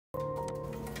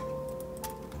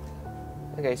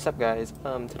Okay, sup guys,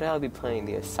 today I'll be playing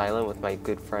the Asylum with my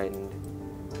good friend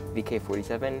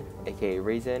VK47, aka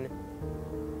Raisin.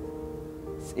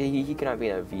 He cannot be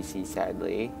in a VC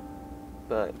sadly,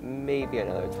 but maybe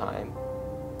another time.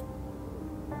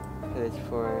 It's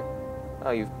for...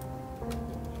 oh, you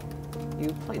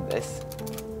played this.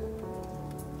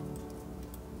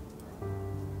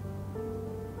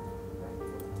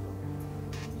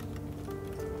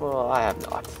 Well, I have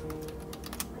not.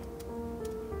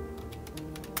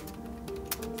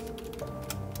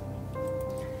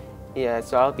 Yeah,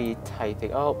 so I'll be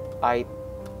typing. Oh, I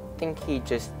think he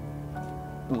just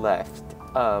left.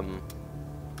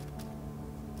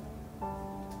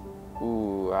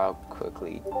 Ooh, I'll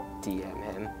quickly DM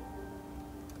him.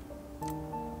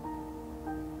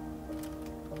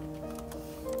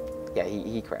 Yeah,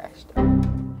 he crashed.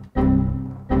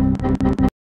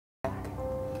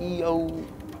 Yo.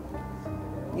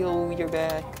 Yo, you're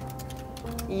back.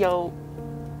 Yo.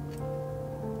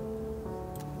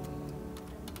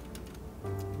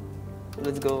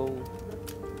 Let's go.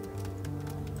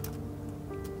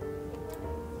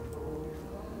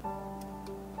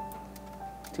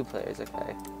 Two players,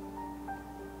 okay.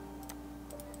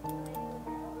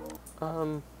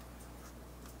 Oh,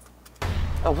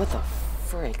 what the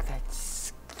frick? That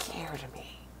scared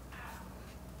me.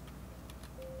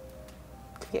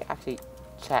 Can we actually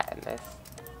chat in this?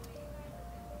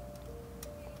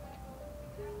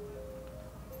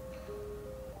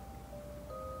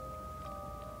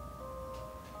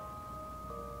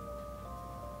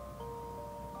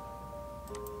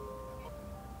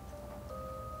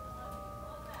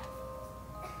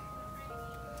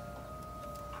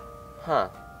 Huh.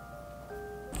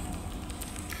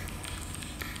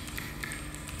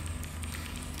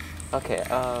 Okay,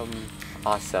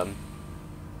 awesome.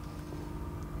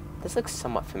 This looks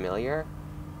somewhat familiar.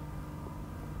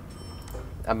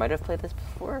 I might have played this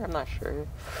before, I'm not sure.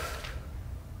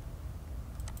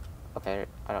 Okay,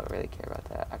 I don't really care about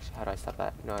that. Actually, how do I stop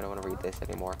that? No, I don't want to read this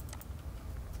anymore.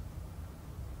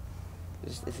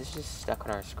 Is this just stuck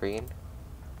on our screen?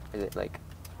 Or is it like...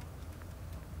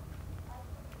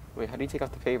 wait, how do you take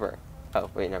off the paper? Oh,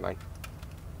 wait, never mind.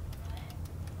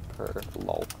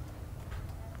 Lol.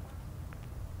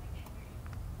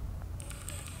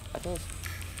 I think it's...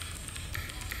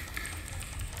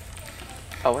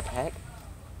 oh, what the heck?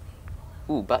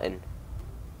 Ooh, button.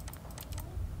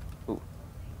 Ooh.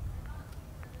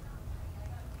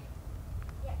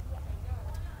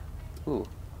 Ooh.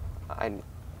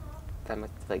 That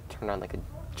must, like, turn on, like, a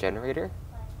generator?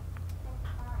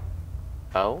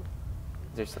 Oh?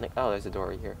 Is there something? Oh, there's a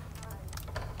door here.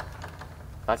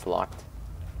 That's locked.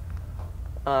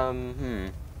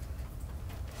 Let's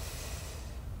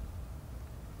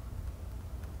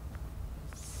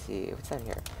see, what's down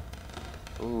here?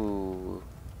 Ooh.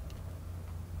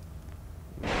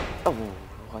 Oh,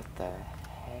 what the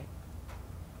heck?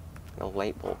 The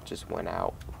light bulb just went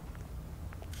out.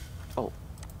 Oh.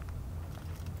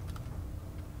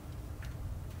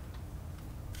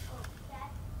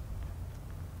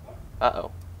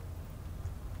 Uh-oh.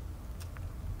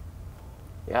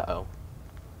 Yeah, uh-oh.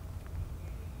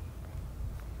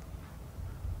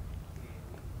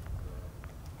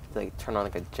 Like, turn on,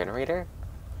 like, a generator?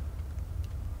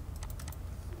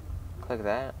 Click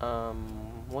that.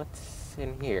 What's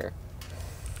in here?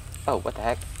 Oh, what the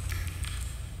heck?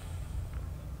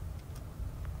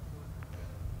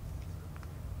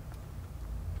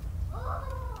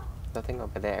 Nothing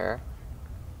over there.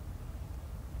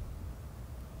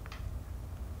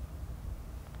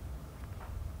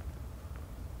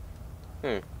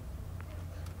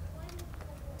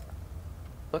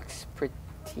 Looks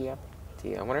pretty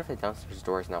empty. I wonder if the downstairs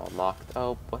door is now unlocked.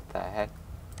 Oh, what the heck?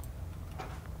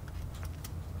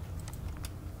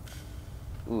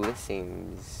 Ooh, this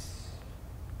seems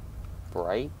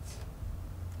bright.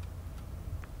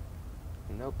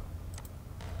 Nope.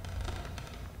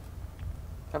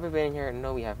 Have we been in here?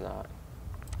 No, we have not.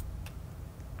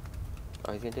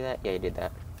 Oh, he's gonna do that? Yeah, he did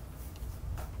that.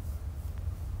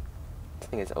 This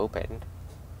thing is opened.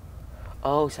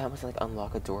 Oh, so I must like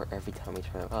unlock a door every time we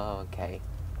turn it. Oh, okay.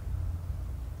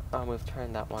 We've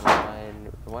turned that one on. I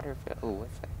wonder if it... ooh,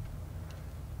 what's that?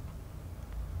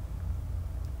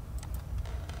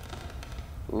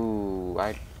 Ooh,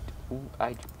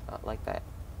 I do not like that.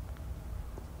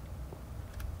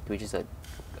 Do we just like...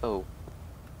 oh.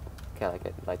 Okay, I like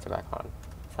it. Lights are back on.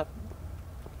 What's up?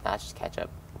 Nah, it's just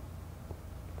ketchup.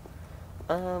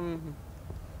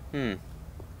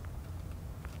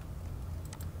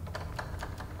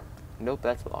 Nope,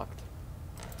 that's locked.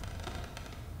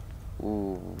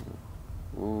 Ooh.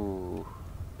 Ooh.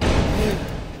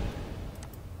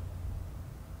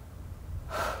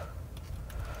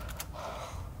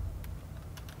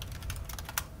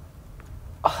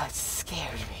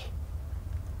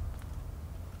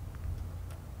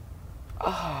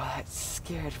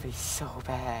 scared me so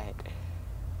bad.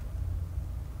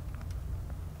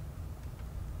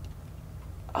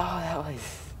 Oh, that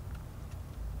was...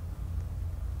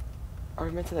 Are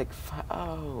we meant to like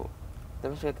oh,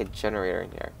 there must be like a generator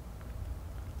in here.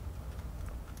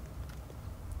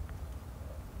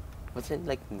 Wasn't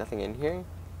like nothing in here?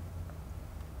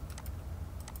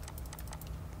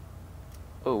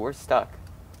 Oh, we're stuck.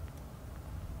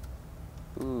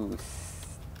 Ooh,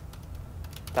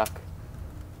 stuck.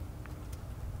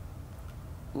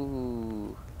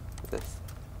 Ooh, what's this?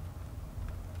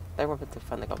 I we're meant to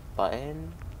find like a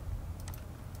button.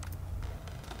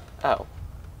 Oh.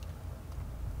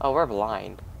 Oh, we're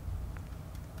blind.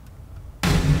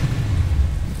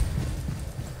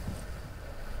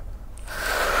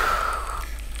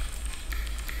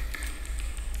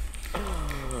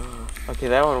 Okay,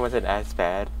 that one wasn't as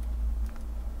bad.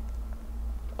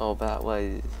 Oh, that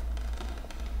was...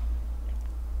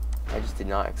 I just did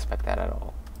not expect that at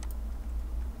all.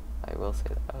 I will say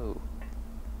that. Oh.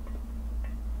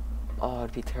 Oh,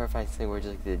 it'd be terrifying thing where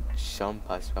just like to jump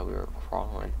us while we were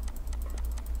crawling.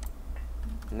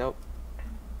 Nope.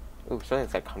 Ooh,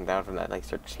 something's gonna come down from that, like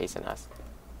start chasing us.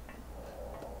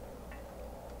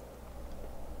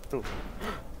 Ooh.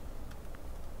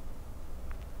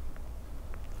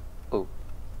 Ooh.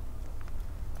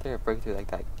 They're gonna break through like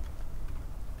that.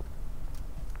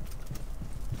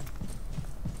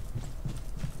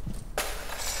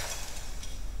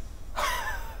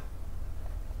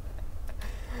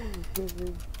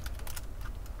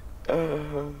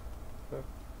 Oh,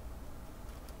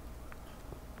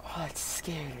 that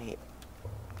scared me.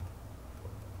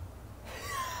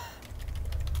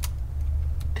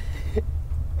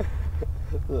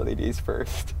 Ladies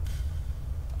first.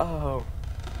 Oh.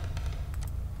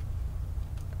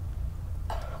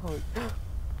 Oh.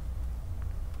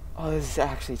 Oh, this is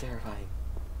actually terrifying.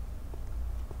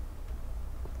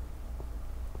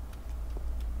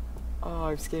 Oh,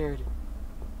 I'm scared.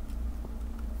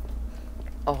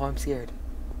 Oh, I'm scared.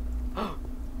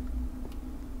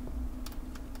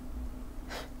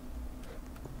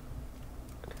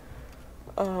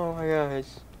 Oh my gosh.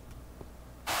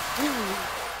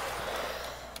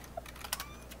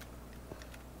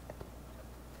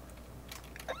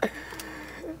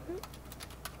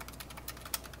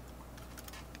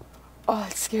 Oh,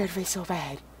 it scared me so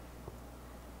bad.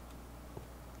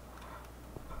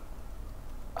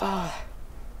 Oh,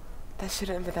 that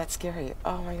shouldn't have been that scary.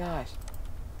 Oh my gosh.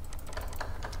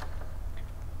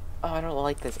 Oh, I don't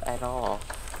like this at all.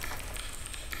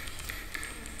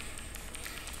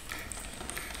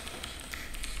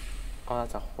 Oh,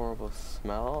 that's a horrible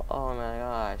smell. Oh my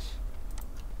gosh.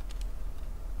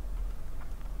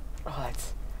 Oh,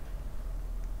 that's...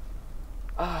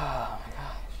 Oh my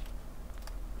gosh.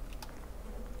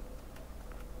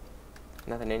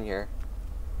 Nothing in here.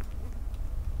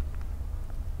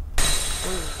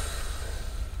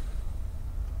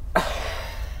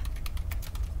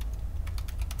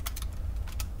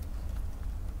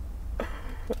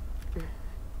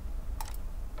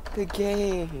 The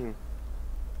game.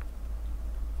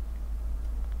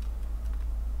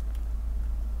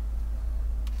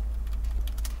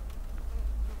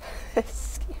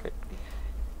 Scared.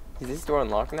 Is this door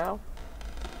unlocked now?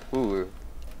 Ooh,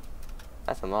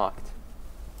 that's unlocked.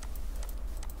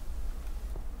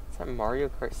 Is that Mario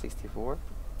Kart 64?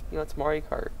 Yo, it's Mario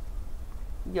Kart.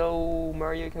 Yo,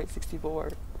 Mario Kart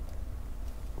 64.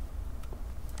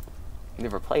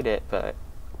 Never played it, but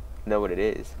know what it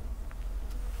is.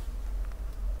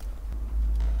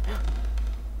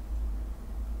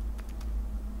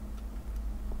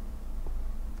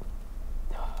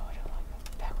 No, I don't like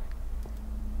that. Backward.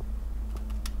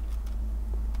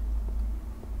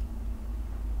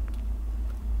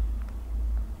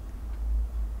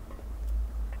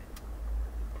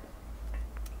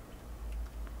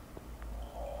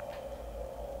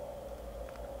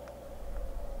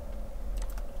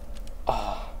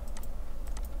 Oh,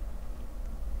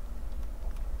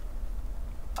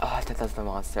 I thought that was the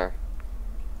monster.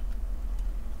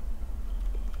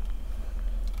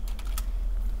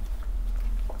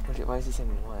 Why is he saying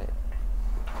what?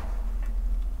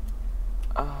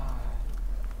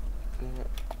 The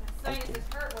sinuses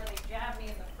hurt where they jabbed me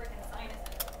in the frickin'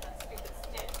 sinuses with that stupid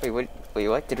stick. Wait, what? Wait,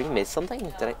 what? Did we miss something?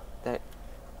 No. Did I? That?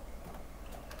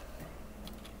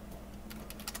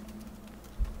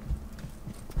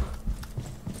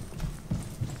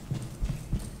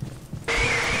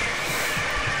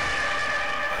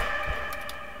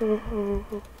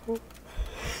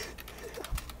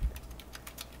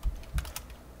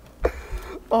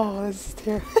 Oh, this is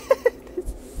terrible.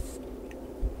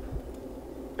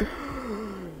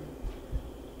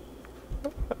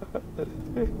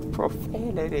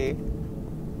 Profanity.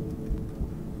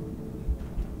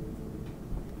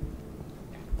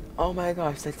 Oh my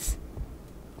gosh, that's...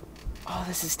 Oh,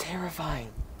 this is terrifying.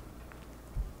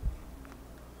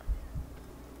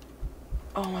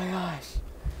 Oh my gosh.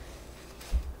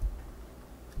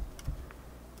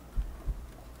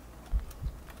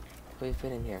 We've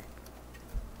been in here.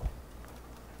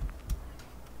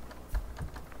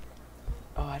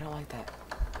 Oh, I don't like that.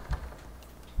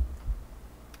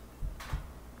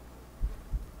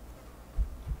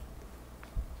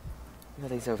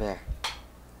 Nothing's over there.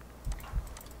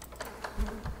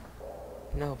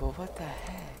 No, but what the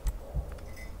heck?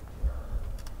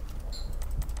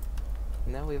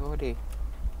 No, we've already...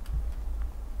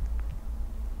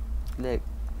 Look,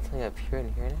 something up here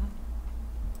and here now?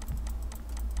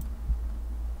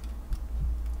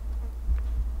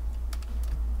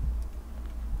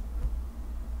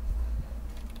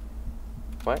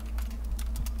 What?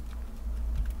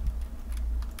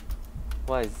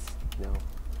 Was, no.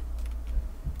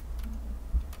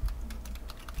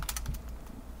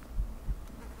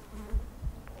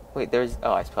 Wait, there's...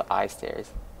 Oh, I spelled I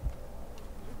stairs.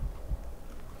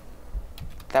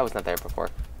 That was not there before.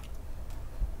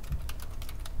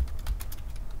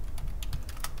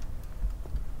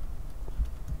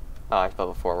 Oh, I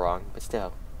spelled before wrong, but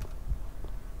still.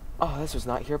 Oh, this was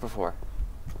not here before.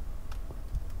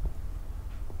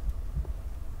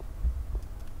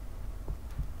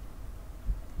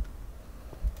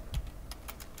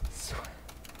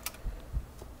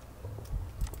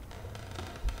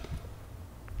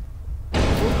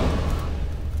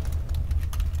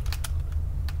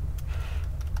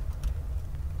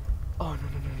 Oh,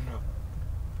 no.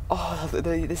 Oh,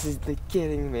 this is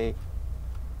getting me.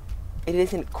 It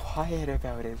isn't quiet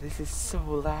about it. This is so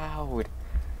loud.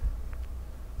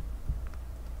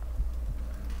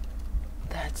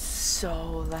 That's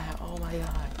so loud. Oh my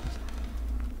god.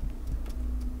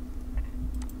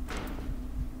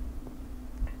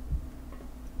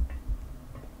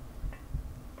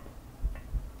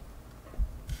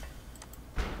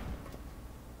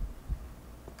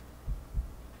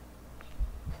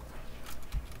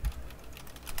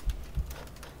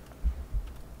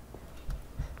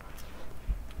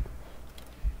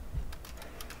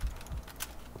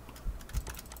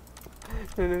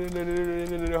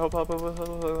 No, hop.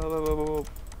 No.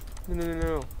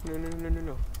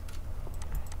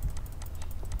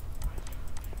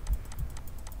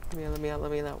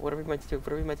 Let me out. What are we meant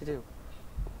to do?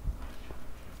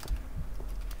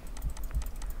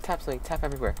 Tap Link, tap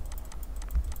everywhere.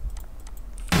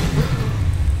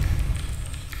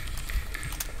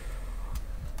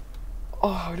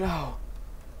 Oh no.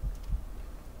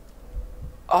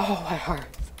 Oh, my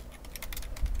heart.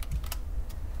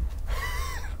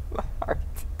 My heart.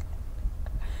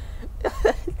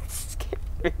 It scared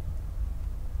me.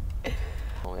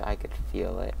 Only I could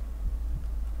feel it.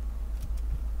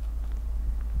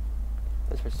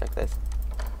 Let's first check this.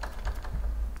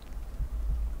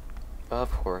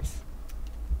 Of course.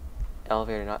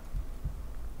 Elevator not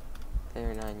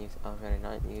in use. Elevator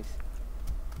not in use.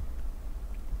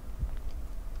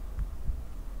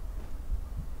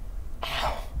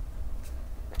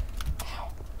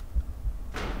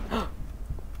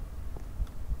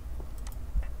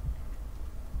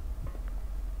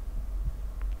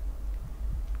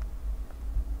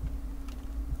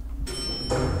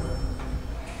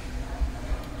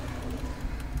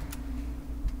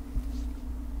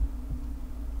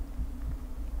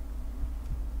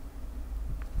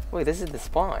 Wait, this is the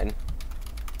spawn.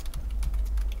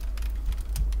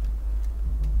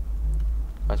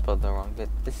 I spelled that wrong, but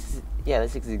this is, yeah,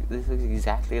 this looks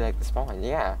exactly like the spawn,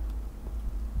 yeah.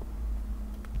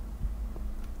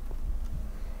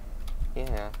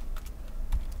 Yeah.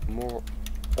 More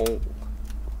old.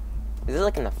 Is it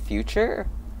like in the future?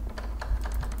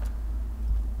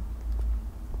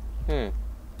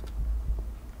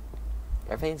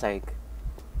 Everything's like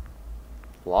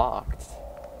locked.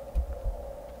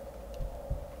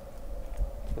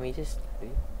 Can we just...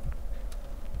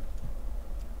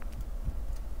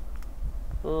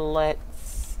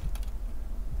 Let's...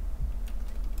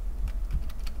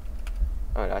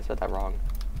 Oh no, I said that wrong.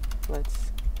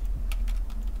 Let's...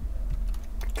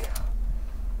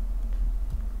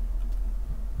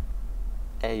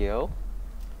 Ayo.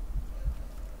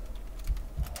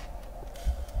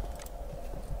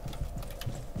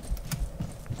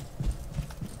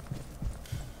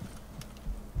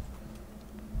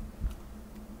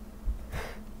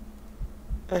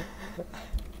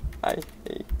 I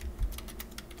hate.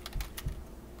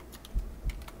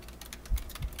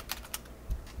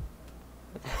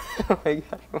 Oh my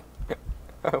god,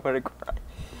 I want to cry.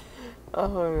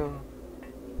 Oh.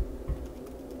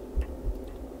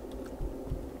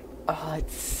 Oh,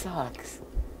 it sucks.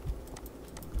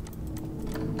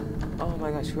 Oh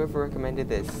my gosh, whoever recommended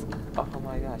this. Oh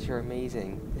my gosh, you're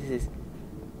amazing. This is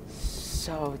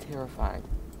so terrifying.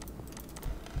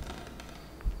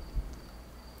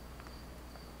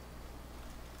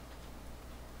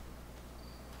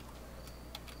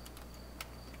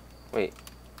 Wait.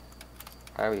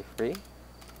 Are we free?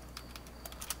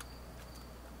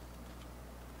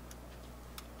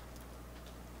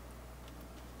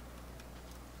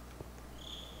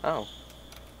 Oh.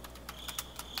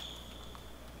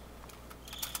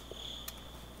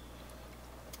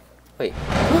 Wait.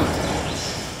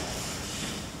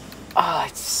 Oh,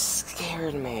 it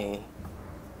scared me.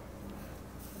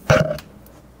 Oh,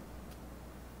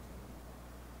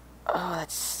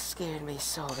 that scared me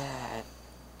so bad.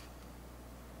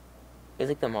 Is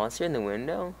like the monster in the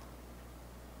window?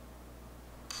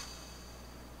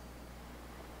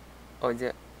 Oh, is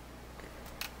it?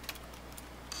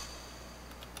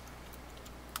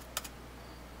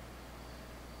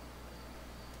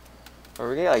 Are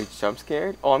we getting like jump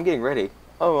scared? Oh, I'm getting ready.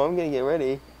 Oh, I'm gonna get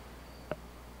ready.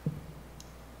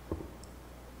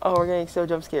 Oh, we're getting so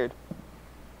jump scared.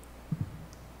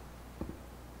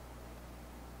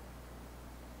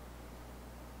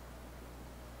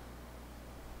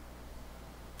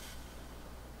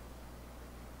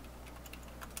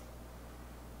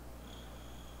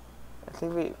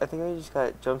 I think we just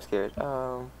got jump scared.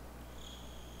 Oh,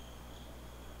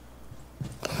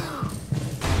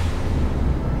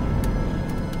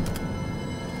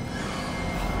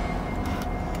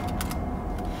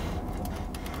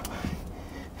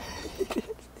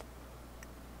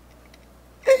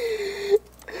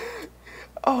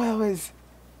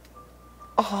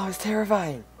 that was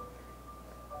terrifying.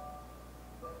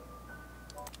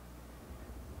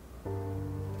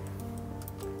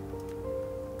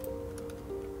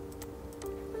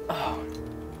 Oh.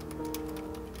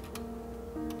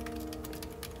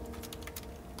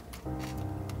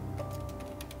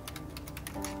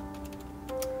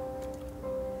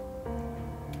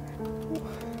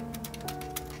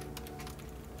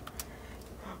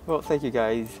 Well, thank you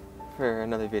guys for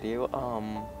another video.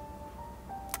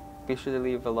 Be sure to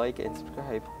leave a like and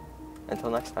subscribe. Until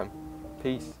next time,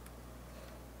 peace.